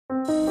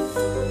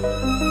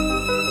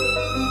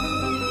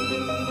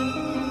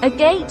A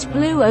gate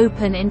blew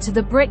open into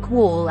the brick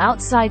wall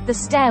outside the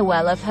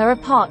stairwell of her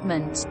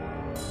apartment.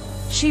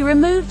 She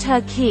removed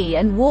her key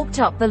and walked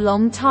up the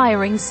long,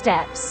 tiring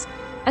steps.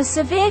 A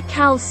severe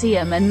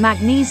calcium and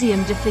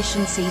magnesium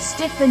deficiency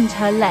stiffened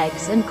her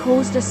legs and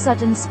caused a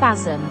sudden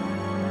spasm.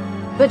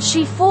 But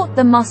she fought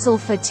the muscle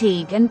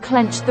fatigue and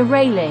clenched the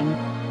railing.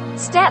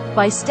 Step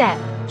by step,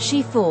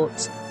 she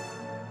thought.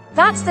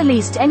 That's the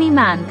least any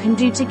man can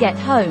do to get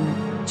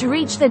home, to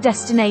reach the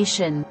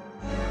destination.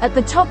 At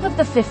the top of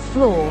the 5th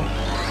floor,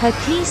 her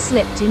key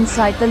slipped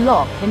inside the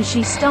lock and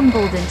she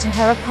stumbled into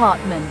her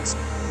apartment.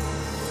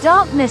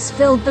 Darkness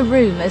filled the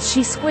room as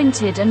she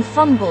squinted and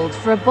fumbled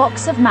for a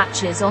box of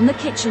matches on the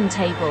kitchen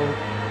table.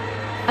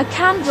 A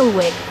candle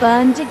wick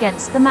burned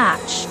against the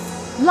match.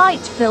 Light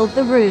filled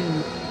the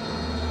room.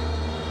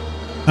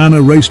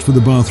 Anna raced for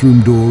the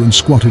bathroom door and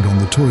squatted on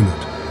the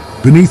toilet.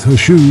 Beneath her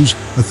shoes,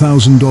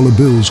 $1,000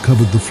 bills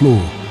covered the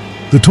floor.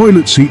 The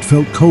toilet seat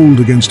felt cold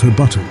against her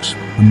buttocks.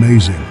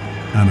 Amazing,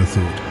 Anna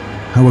thought,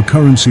 how a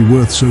currency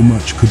worth so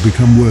much could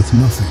become worth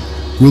nothing.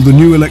 Will the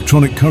new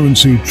electronic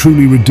currency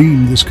truly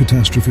redeem this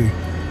catastrophe?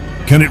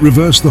 Can it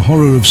reverse the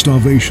horror of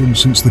starvation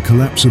since the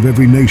collapse of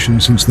every nation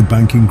since the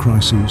banking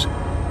crises?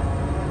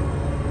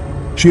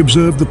 She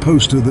observed the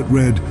poster that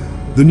read,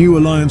 "The new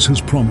alliance has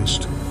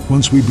promised,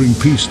 once we bring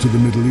peace to the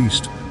Middle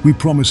East, we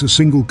promise a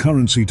single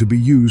currency to be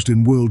used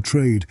in world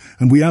trade,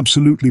 and we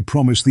absolutely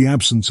promise the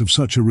absence of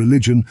such a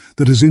religion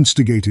that has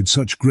instigated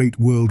such great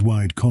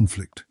worldwide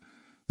conflict.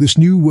 This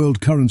new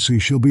world currency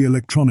shall be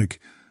electronic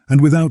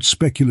and without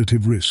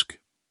speculative risk.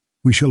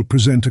 We shall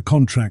present a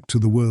contract to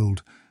the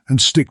world and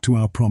stick to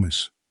our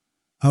promise.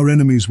 Our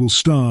enemies will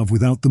starve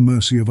without the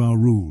mercy of our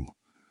rule.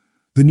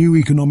 The new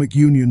economic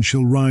union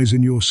shall rise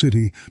in your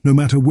city, no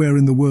matter where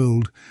in the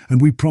world,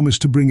 and we promise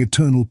to bring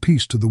eternal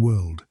peace to the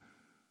world.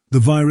 The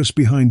virus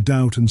behind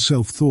doubt and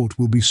self-thought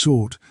will be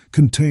sought,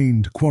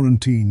 contained,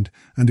 quarantined,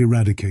 and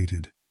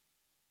eradicated.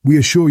 We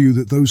assure you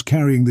that those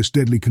carrying this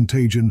deadly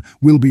contagion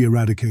will be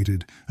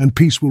eradicated, and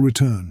peace will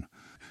return.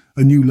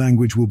 A new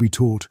language will be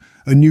taught,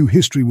 a new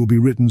history will be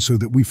written so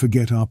that we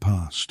forget our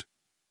past.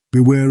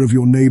 Beware of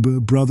your neighbor,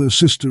 brother,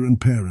 sister,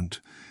 and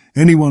parent.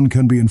 Anyone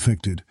can be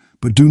infected,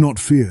 but do not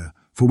fear,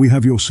 for we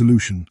have your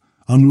solution.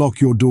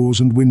 Unlock your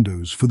doors and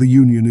windows, for the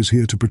Union is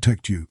here to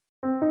protect you."